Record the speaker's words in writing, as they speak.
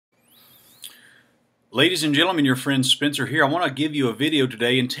Ladies and gentlemen, your friend Spencer here. I want to give you a video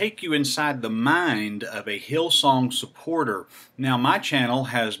today and take you inside the mind of a Hillsong supporter. Now, my channel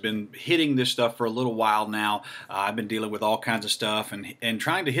has been hitting this stuff for a little while now. I've been dealing with all kinds of stuff and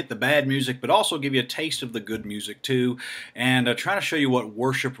trying to hit the bad music, but also give you a taste of the good music too, and trying to show you what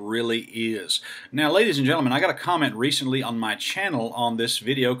worship really is. Now, ladies and gentlemen, I got a comment recently on my channel on this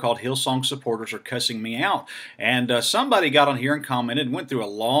video called Hillsong Supporters Are Cussing Me Out, and somebody got on here and commented, went through a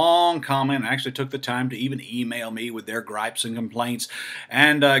long comment, actually took the time to even email me with their gripes and complaints,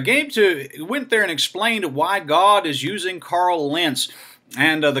 and went there and explained why God is using Carl Lentz.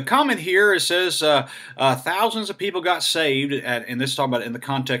 And the comment here, it says thousands of people got saved, and this is talking about in the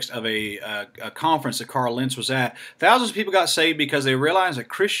context of a conference that Carl Lentz was at. Thousands of people got saved because they realized that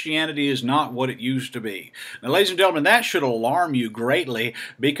Christianity is not what it used to be. Now, ladies and gentlemen, that should alarm you greatly,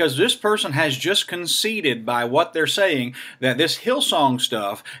 because this person has just conceded by what they're saying that this Hillsong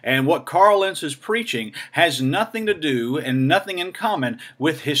stuff and what Carl Lentz is preaching has nothing to do and nothing in common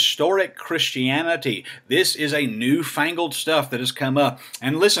with historic Christianity. This is a newfangled stuff that has come up.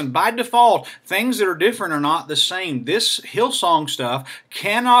 And listen, by default, things that are different are not the same. This Hillsong stuff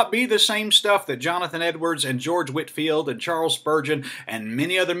cannot be the same stuff that Jonathan Edwards and George Whitefield and Charles Spurgeon and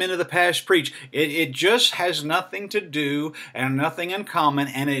many other men of the past preach. It just has nothing to do and nothing in common,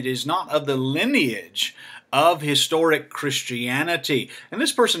 and it is not of the lineage of historic Christianity. And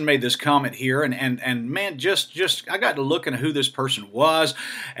this person made this comment here, and man, I got to looking at who this person was,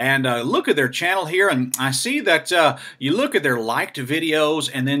 and look at their channel here, and I see that you look at their liked videos,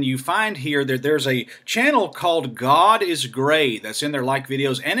 and then you find here that there's a channel called God is Great that's in their liked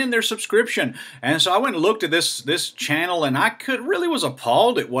videos and in their subscription. And so I went and looked at this channel, and I really was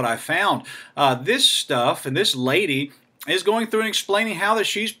appalled at what I found. This stuff, and this lady is going through and explaining how that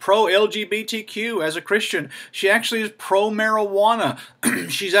she's pro-LGBTQ as a Christian. She actually is pro-marijuana.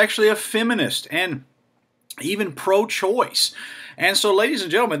 She's actually a feminist and even pro-choice. And so, ladies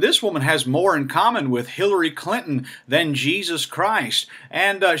and gentlemen, this woman has more in common with Hillary Clinton than Jesus Christ.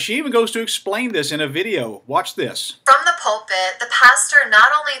 And she even goes to explain this in a video. Watch this. From the pulpit, the pastor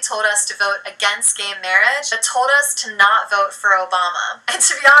not only told us to vote against gay marriage, but told us to not vote for Obama. And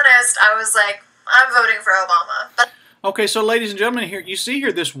to be honest, I was like, I'm voting for Obama. But okay, so ladies and gentlemen, here you see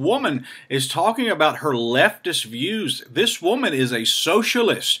here this woman is talking about her leftist views. This woman is a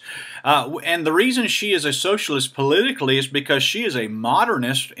socialist. And the reason she is a socialist politically is because she is a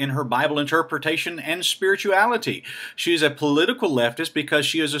modernist in her Bible interpretation and spirituality. She is a political leftist because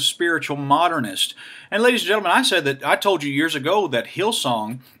she is a spiritual modernist. And ladies and gentlemen, I told you years ago that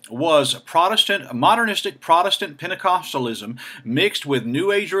Hillsong was modernistic Protestant Pentecostalism mixed with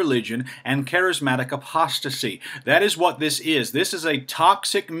New Age religion and charismatic apostasy. That is what this is. This is a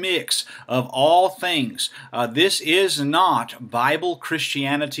toxic mix of all things. This is not Bible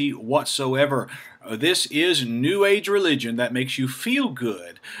Christianity whatsoever. This is New Age religion that makes you feel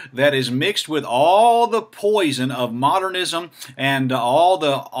good, that is mixed with all the poison of modernism and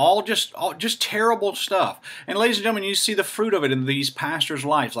just terrible stuff. And ladies and gentlemen, you see the fruit of it in these pastors'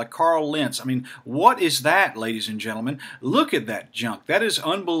 lives, like Carl Lentz. I mean, what is that, ladies and gentlemen? Look at that junk. That is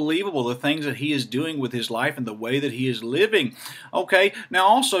unbelievable, the things that he is doing with his life and the way that he is living. Okay, now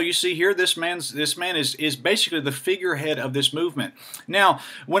also you see here, this man is basically the figurehead of this movement. Now,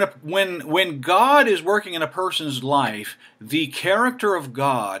 when God is working in a person's life, the character of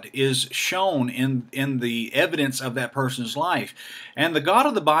God is shown in the evidence of that person's life. And the God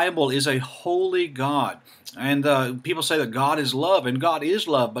of the Bible is a holy God. And people say that God is love, and God is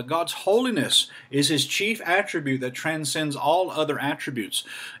love, but God's holiness is His chief attribute that transcends all other attributes.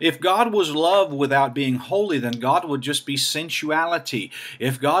 If God was love without being holy, then God would just be sensuality.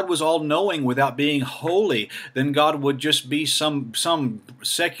 If God was all-knowing without being holy, then God would just be some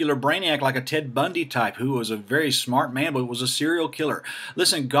secular brainiac like a Ted Bundy type, who was a very smart man but was a serial killer.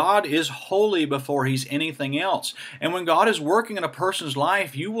 Listen, God is holy before He's anything else. And when God is working in a person's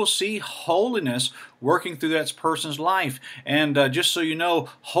life, you will see holiness working through that person's life. And just so you know,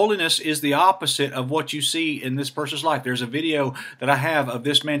 holiness is the opposite of what you see in this person's life. There's a video that I have of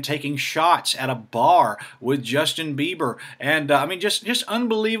this man taking shots at a bar with Justin Bieber. And I mean, just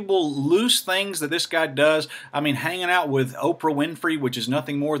unbelievable loose things that this guy does. I mean, hanging out with Oprah Winfrey, which is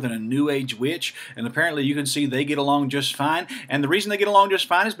nothing more than a New Age witch. And apparently you can see they get along just fine. And the reason they get along just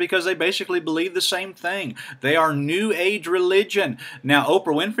fine is because they basically believe the same thing. They are New Age religion. Now,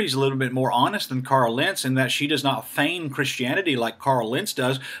 Oprah Winfrey's a little bit more honest than Carl Carl Lentz in that she does not feign Christianity like Carl Lentz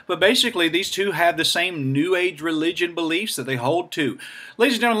does, but basically these two have the same New Age religion beliefs that they hold to.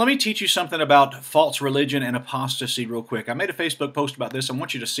 Ladies and gentlemen, let me teach you something about false religion and apostasy real quick. I made a Facebook post about this. I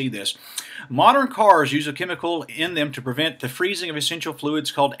want you to see this. Modern cars use a chemical in them to prevent the freezing of essential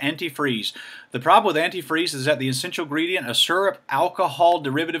fluids called antifreeze. The problem with antifreeze is that the essential ingredient, a syrup alcohol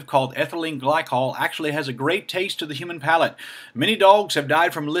derivative called ethylene glycol, actually has a great taste to the human palate. Many dogs have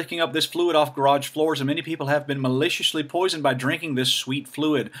died from licking up this fluid off garage floors, and many people have been maliciously poisoned by drinking this sweet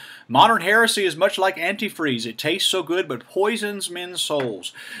fluid. Modern heresy is much like antifreeze. It tastes so good but poisons men's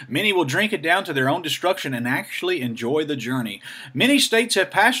souls. Many will drink it down to their own destruction and actually enjoy the journey. Many states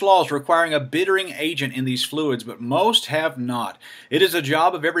have passed laws requiring a bittering agent in these fluids, but most have not. It is the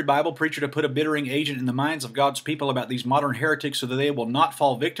job of every Bible preacher to put a bittering agent in the minds of God's people about these modern heretics so that they will not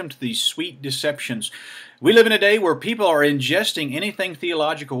fall victim to these sweet deceptions. We live in a day where people are ingesting anything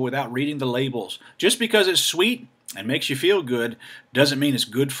theological without reading the labels. Just because it's sweet and makes you feel good doesn't mean it's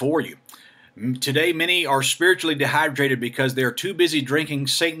good for you. Today, many are spiritually dehydrated because they're too busy drinking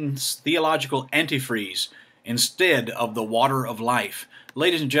Satan's theological antifreeze instead of the water of life.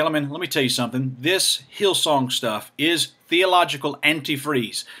 Ladies and gentlemen, let me tell you something. This Hillsong stuff is theological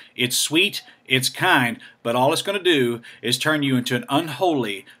antifreeze. It's sweet, it's kind, but all it's going to do is turn you into an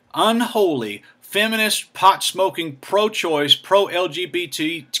unholy, feminist, pot-smoking, pro-choice,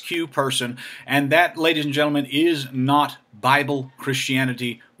 pro-LGBTQ person. And that, ladies and gentlemen, is not Bible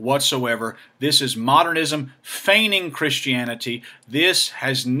Christianity whatsoever. This is modernism feigning Christianity. This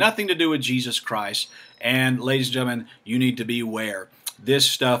has nothing to do with Jesus Christ. And ladies and gentlemen, you need to beware. This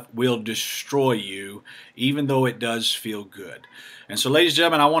stuff will destroy you, even though it does feel good. And so, ladies and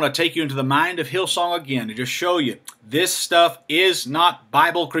gentlemen, I want to take you into the mind of Hillsong again to just show you this stuff is not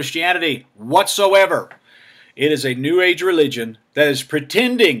Bible Christianity whatsoever. It is a New Age religion that is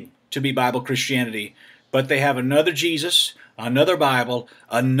pretending to be Bible Christianity, but they have another Jesus, another Bible,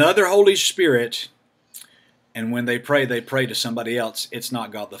 another Holy Spirit, and when they pray to somebody else. It's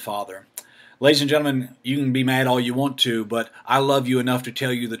not God the Father. Ladies and gentlemen, you can be mad all you want to, but I love you enough to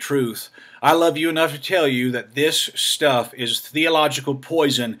tell you the truth. I love you enough to tell you that this stuff is theological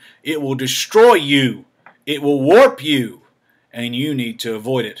poison. It will destroy you. It will warp you, and you need to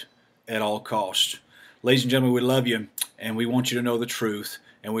avoid it at all costs. Ladies and gentlemen, we love you, and we want you to know the truth,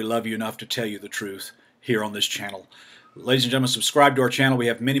 and we love you enough to tell you the truth here on this channel. Ladies and gentlemen, subscribe to our channel. We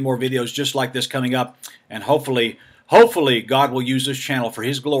have many more videos just like this coming up, and hopefully God will use this channel for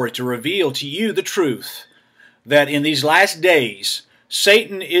His glory to reveal to you the truth that in these last days,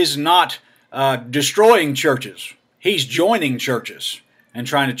 Satan is not destroying churches. He's joining churches and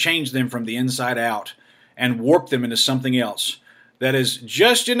trying to change them from the inside out and warp them into something else that is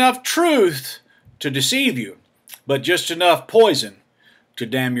just enough truth to deceive you, but just enough poison to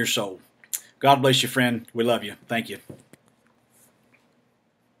damn your soul. God bless you, friend. We love you. Thank you.